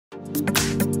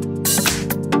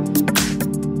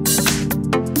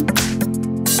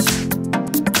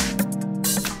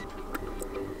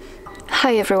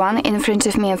Hi everyone, in front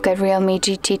of me I've got REALME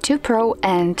GT 2 Pro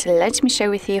and let me share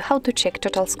with you how to check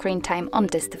total screen time on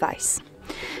this device.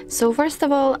 So first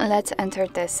of all, let's enter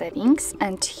the settings,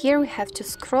 and here we have to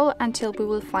scroll until we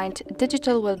will find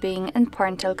Digital Wellbeing and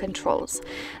Parental Controls.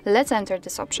 Let's enter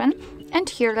this option, and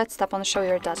here let's tap on Show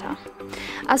Your Data.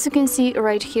 As you can see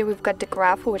right here, we've got the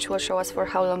graph which will show us for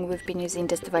how long we've been using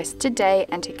this device today,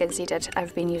 and you can see that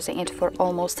I've been using it for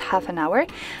almost half an hour.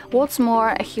 What's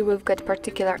more, here we've got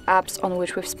particular apps on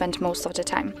which we've spent most of the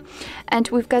time, and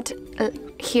we've got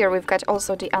here we've got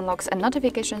also the unlocks and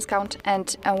notifications count,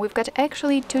 and we've got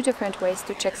actually two different ways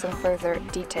to check some further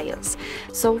details.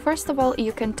 So first of all,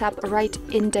 you can tap right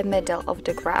in the middle of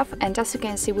the graph, and as you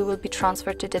can see, we will be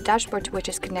transferred to the dashboard, which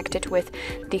is connected with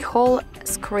the whole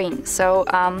screen. So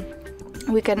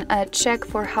we can check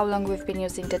for how long we've been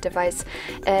using the device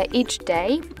each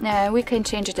day. We can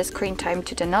change the screen time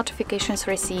to the notifications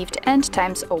received and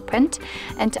times opened,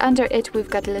 and under it we've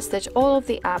got listed all of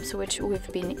the apps which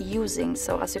we've been using.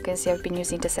 So as you can see, I've been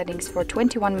using the settings for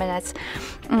 21 minutes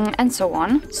and so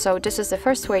on. So this is the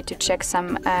first way to check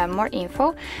some more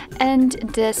info, and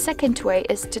the second way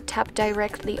is to tap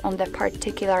directly on the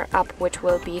particular app which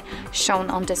will be shown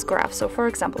on this graph. So for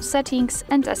example, settings,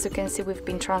 and as you can see, we've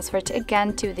been transferred again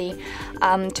to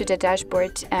the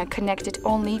dashboard connected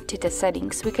only to the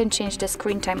settings. We can change the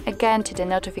screen time again to the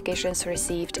notifications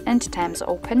received and times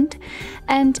opened,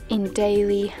 and in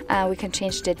daily we can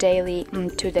change the daily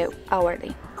to the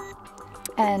hourly.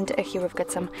 And here we've got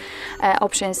some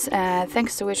options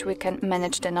thanks to which we can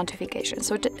manage the notifications.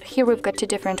 So here we've got two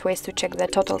different ways to check the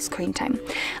total screen time.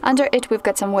 Under it we've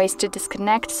got some ways to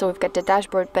disconnect. So we've got the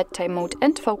dashboard, bedtime mode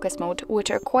and focus mode, which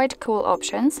are quite cool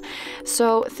options.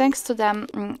 So thanks to them,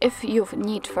 if you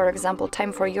need, for example,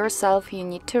 time for yourself, you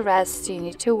need to rest, you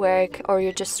need to work, or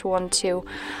you just want to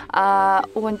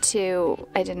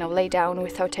I don't know, lay down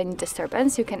without any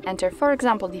disturbance, you can enter, for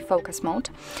example, the focus mode.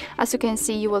 As you can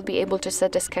see, you will be able to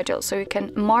set the schedule, so you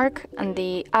can mark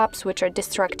the apps which are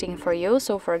distracting for you.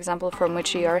 So for example, from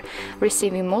which you are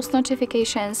receiving most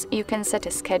notifications, you can set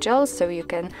a schedule, so you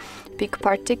can pick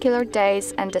particular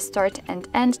days and the start and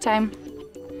end time,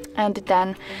 and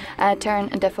then turn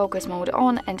the focus mode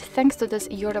on, and thanks to this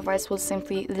your device will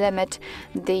simply limit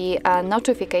the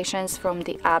notifications from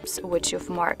the apps which you've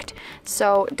marked.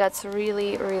 So that's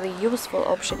really useful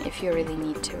option if you really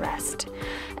need to rest.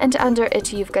 And under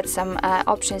it you've got some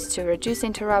options to reduce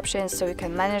interruptions, so you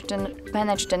can manage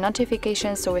the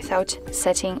notifications. So without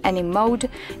setting any mode,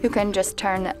 you can just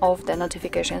turn off the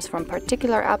notifications from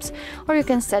particular apps, or you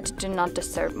can set do not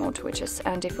disturb mode, which is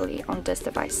defaultly on this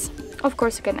device. Of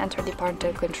course, you can enter the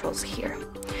parental controls here.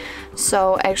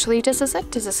 So actually this is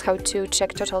it. This is how to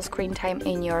check total screen time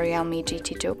in your REALME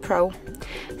GT 2 Pro.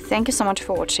 Thank you so much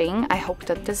for watching. I hope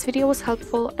that this video was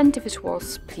helpful, and if it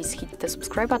was, please hit the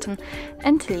subscribe button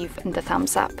and leave the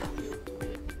thumbs up.